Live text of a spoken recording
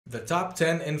The top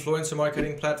 10 influencer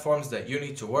marketing platforms that you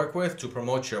need to work with to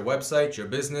promote your website, your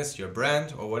business, your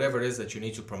brand, or whatever it is that you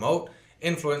need to promote.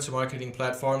 Influencer marketing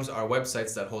platforms are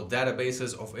websites that hold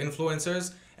databases of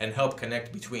influencers and help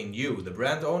connect between you, the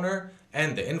brand owner,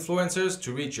 and the influencers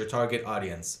to reach your target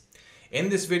audience. In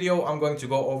this video, I'm going to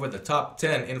go over the top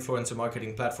 10 influencer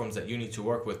marketing platforms that you need to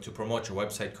work with to promote your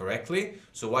website correctly.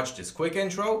 So watch this quick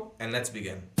intro and let's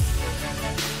begin.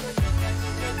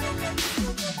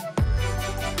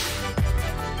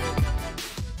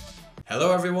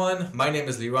 Hello everyone, my name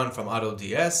is Liran from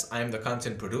AutoDS. I am the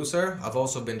content producer. I've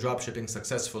also been dropshipping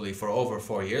successfully for over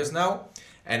 4 years now.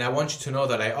 And I want you to know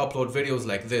that I upload videos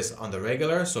like this on the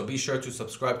regular, so be sure to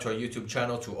subscribe to our YouTube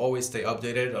channel to always stay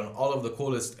updated on all of the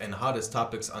coolest and hottest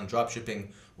topics on dropshipping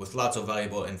with lots of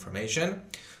valuable information.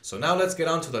 So now let's get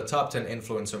on to the top 10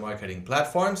 influencer marketing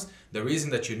platforms. The reason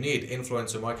that you need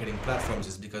influencer marketing platforms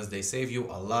is because they save you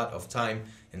a lot of time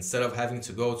instead of having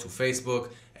to go to Facebook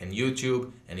and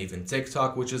YouTube and even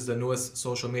TikTok, which is the newest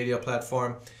social media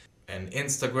platform, and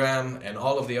Instagram and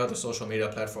all of the other social media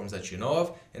platforms that you know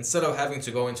of. Instead of having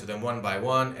to go into them one by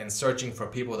one and searching for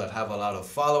people that have a lot of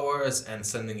followers and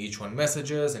sending each one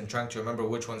messages and trying to remember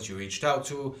which ones you reached out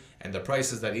to and the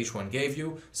prices that each one gave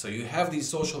you. So you have these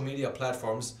social media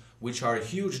platforms which are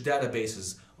huge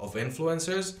databases of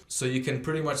influencers, so you can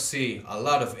pretty much see a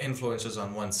lot of influencers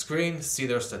on one screen, see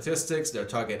their statistics, their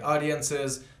target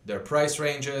audiences, their price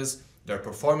ranges, their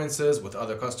performances with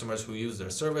other customers who use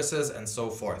their services, and so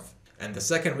forth. And the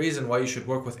second reason why you should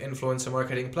work with influencer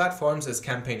marketing platforms is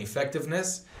campaign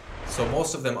effectiveness. So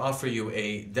most of them offer you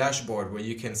a dashboard where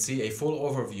you can see a full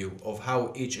overview of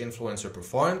how each influencer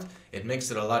performed. It makes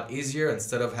it a lot easier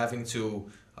instead of having to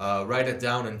write it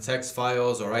down in text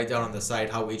files or write down on the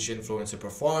side how each influencer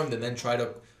performed and then try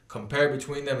to compare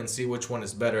between them and see which one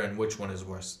is better and which one is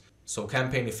worse. So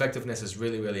campaign effectiveness is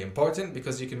really important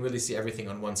because you can really see everything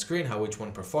on one screen, how each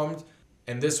one performed.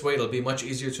 And this way it'll be much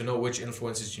easier to know which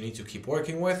influencers you need to keep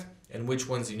working with and which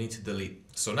ones you need to delete.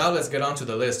 So now let's get on to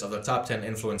the list of the top 10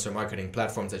 influencer marketing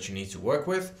platforms that you need to work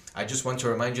with. I just want to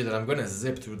remind you that I'm going to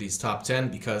zip through these top 10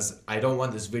 because I don't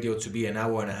want this video to be an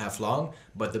hour and a half long.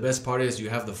 But the best part is you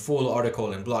have the full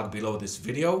article and blog below this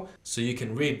video, so you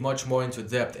can read much more into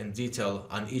depth and detail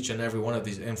on each and every one of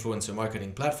these influencer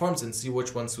marketing platforms and see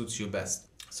which one suits you best.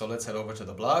 So let's head over to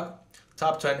the blog.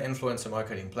 Top 10 influencer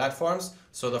marketing platforms.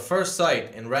 So the first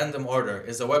site in random order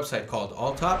is a website called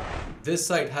Alltop. This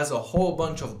site has a whole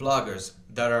bunch of bloggers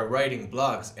that are writing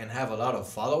blogs and have a lot of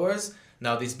followers.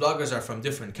 Now these bloggers are from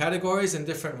different categories and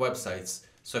different websites.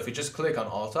 So if you just click on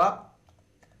Alltop,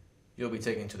 you'll be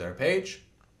taken to their page.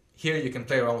 Here you can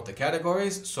play around with the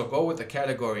categories. So go with the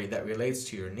category that relates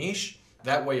to your niche.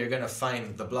 That way you're going to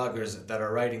find the bloggers that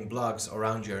are writing blogs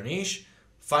around your niche.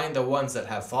 Find the ones that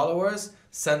have followers,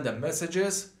 send them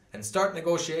messages, and start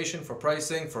negotiation for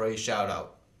pricing for a shout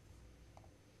out.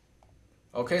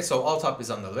 Okay, so Alltop is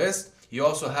on the list. You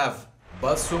also have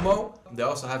BuzzSumo. They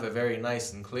also have a very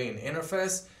nice and clean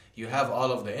interface. You have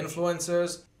all of the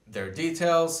influencers, their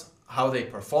details, how they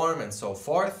perform, and so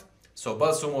forth. So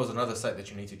BuzzSumo is another site that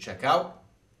you need to check out.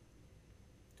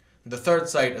 The third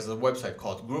site is a website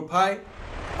called GroupHigh.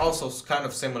 Also kind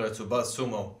of similar to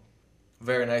BuzzSumo.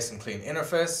 Very nice and clean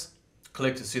interface.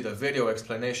 Click to see the video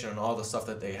explanation on all the stuff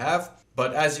that they have.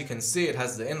 But as you can see, it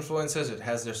has the influencers, it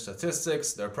has their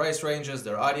statistics, their price ranges,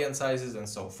 their audience sizes, and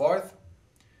so forth.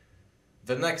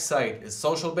 The next site is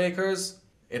Social Bakers.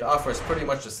 It offers pretty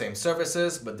much the same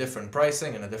services, but different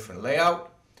pricing and a different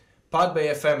layout.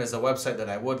 Podbay FM is a website that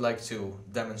I would like to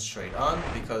demonstrate on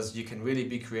because you can really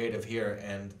be creative here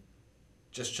and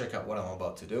just check out what I'm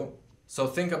about to do. So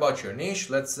think about your niche.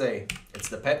 Let's say it's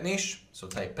the pet niche. So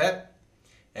type pet.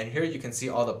 And here you can see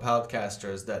all the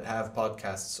podcasters that have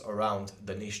podcasts around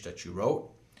the niche that you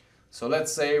wrote. So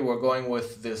let's say we're going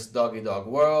with this doggy dog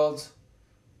world.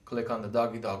 Click on the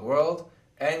doggy dog world.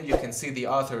 And you can see the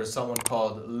author is someone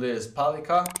called Liz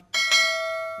Palika.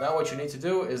 Now what you need to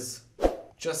do is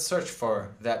just search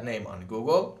for that name on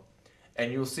Google.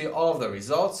 And you'll see all of the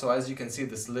results. So as you can see,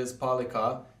 this Liz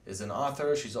Palika is an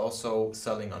author. She's also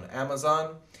selling on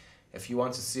Amazon. If you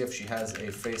want to see if she has a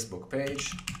Facebook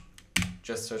page,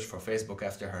 just search for Facebook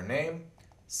after her name.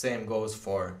 Same goes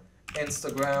for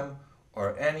Instagram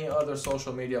or any other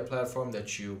social media platform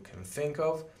that you can think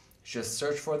of. Just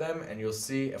search for them and you'll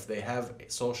see if they have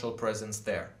a social presence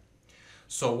there.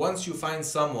 So once you find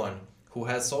someone who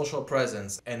has social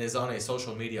presence and is on a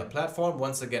social media platform,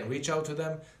 once again, reach out to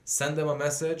them, send them a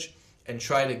message, and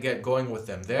try to get going with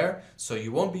them there. So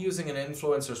you won't be using an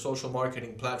influencer social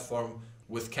marketing platform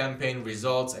with campaign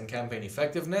results and campaign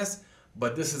effectiveness,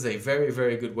 but this is a very,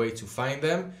 very good way to find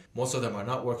them. Most of them are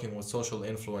not working with social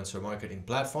influencer marketing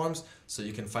platforms, so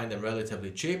you can find them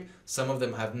relatively cheap. Some of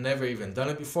them have never even done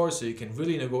it before, so you can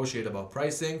really negotiate about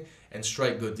pricing and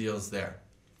strike good deals there.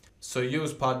 So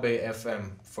use Podbay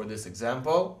FM for this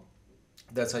example.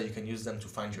 That's how you can use them to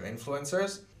find your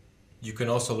influencers. You can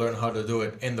also learn how to do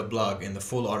it in the blog in the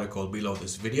full article below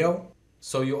this video.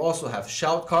 So you also have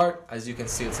Shoutcart. As you can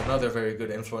see, it's another very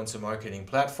good influencer marketing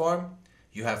platform.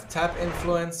 You have Tap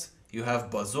Influence. You have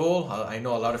Bazool. I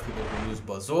know a lot of people who use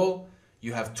Bazool.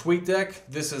 You have TweetDeck.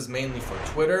 This is mainly for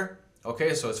Twitter.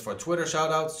 Okay, so it's for Twitter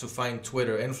shoutouts to find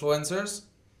Twitter influencers.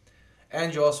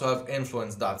 And you also have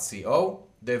influence.co.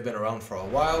 They've been around for a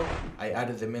while. I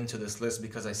added them into this list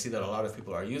because I see that a lot of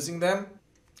people are using them.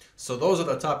 So those are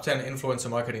the top 10 influencer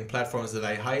marketing platforms that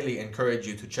I highly encourage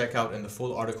you to check out in the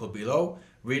full article below.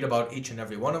 Read about each and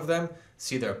every one of them,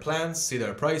 see their plans, see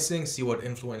their pricing, see what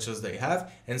influencers they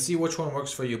have, and see which one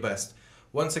works for you best.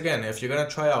 Once again, if you're going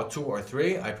to try out 2 or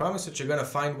 3, I promise that you're going to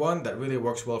find one that really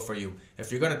works well for you.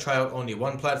 If you're going to try out only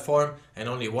one platform and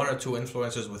only 1 or 2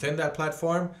 influencers within that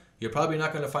platform, you're probably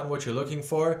not going to find what you're looking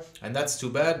for, and that's too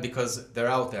bad because they're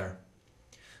out there.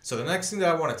 So the next thing that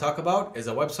I want to talk about is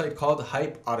a website called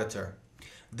Hype Auditor.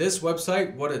 This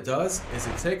website, what it does is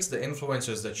it takes the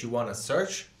influencers that you want to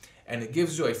search and it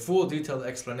gives you a full detailed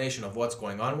explanation of what's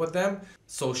going on with them.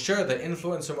 So sure, the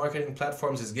influencer marketing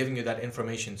platforms is giving you that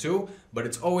information too, but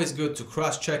it's always good to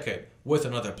cross-check it with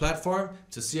another platform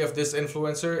to see if this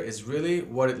influencer is really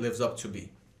what it lives up to be.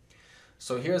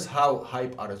 So here's how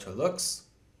Hype Auditor looks.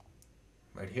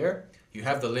 Right here. You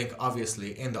have the link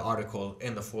obviously in the article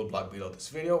in the full blog below this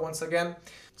video once again.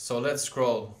 So let's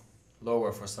scroll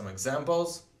lower for some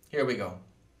examples. Here we go.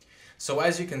 So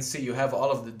as you can see, you have all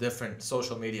of the different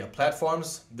social media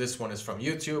platforms. This one is from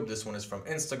YouTube, this one is from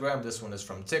Instagram, this one is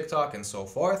from TikTok, and so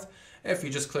forth. If you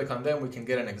just click on them, we can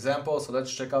get an example. So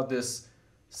let's check out this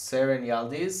Seren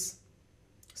Yaldiz,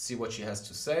 see what she has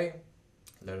to say.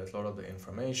 Let it load up the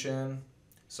information.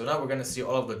 So now we're going to see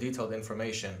all of the detailed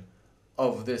information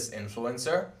of this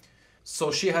influencer.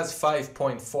 So she has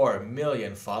 5.4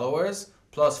 million followers,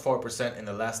 plus 4% in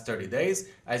the last 30 days.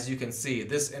 As you can see,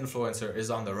 this influencer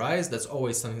is on the rise. That's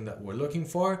always something that we're looking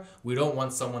for. We don't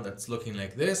want someone that's looking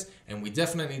like this, and we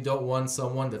definitely don't want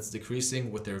someone that's decreasing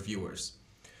with their viewers.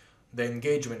 The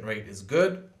engagement rate is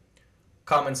good.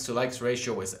 Comments to likes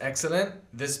ratio is excellent.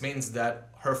 This means that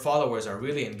her followers are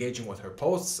really engaging with her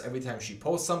posts. Every time she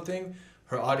posts something,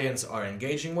 her audience are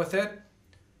engaging with it.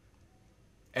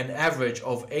 An average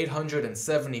of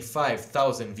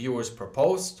 875,000 viewers per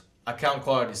post. Account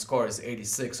quality score is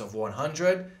 86 of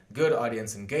 100. Good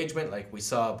audience engagement like we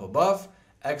saw up above.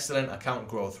 Excellent account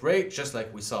growth rate just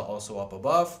like we saw also up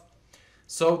above.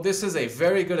 So this is a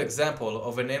very good example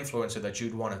of an influencer that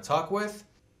you'd want to talk with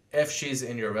if she's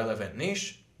in your relevant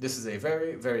niche. This is a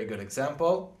very, very good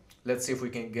example. Let's see if we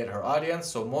can get her audience.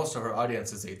 So most of her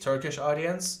audience is a Turkish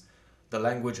audience. The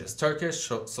language is Turkish,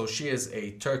 so she is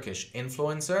a Turkish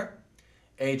influencer.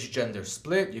 Age, gender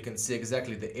split. You can see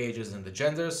exactly the ages and the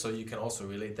genders, so you can also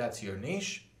relate that to your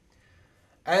niche.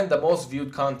 And the most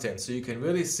viewed content, so you can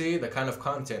really see the kind of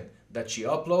content that she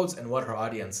uploads and what her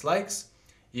audience likes.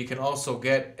 You can also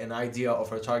get an idea of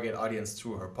her target audience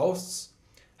through her posts.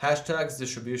 Hashtags,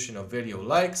 distribution of video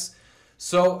likes.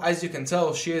 So as you can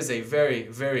tell, she is a very,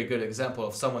 very good example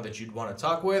of someone that you'd want to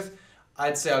talk with.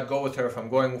 I'd say I'd go with her if I'm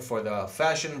going for the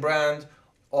fashion brand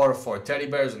or for teddy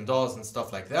bears and dolls and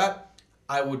stuff like that.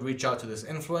 I would reach out to this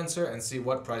influencer and see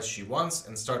what price she wants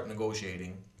and start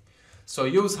negotiating. So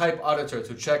use Hype Auditor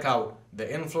to check out the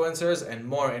influencers and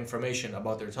more information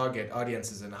about their target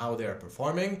audiences and how they are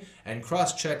performing, and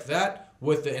cross-check that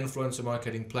with the influencer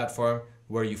marketing platform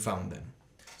where you found them.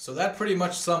 So that pretty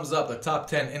much sums up the top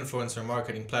 10 influencer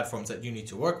marketing platforms that you need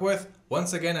to work with.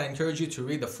 Once again, I encourage you to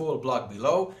read the full blog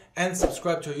below and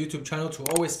subscribe to our YouTube channel to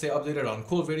always stay updated on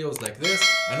cool videos like this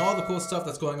and all the cool stuff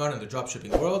that's going on in the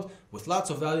dropshipping world with lots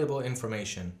of valuable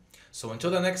information. So until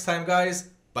the next time, guys,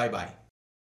 bye-bye.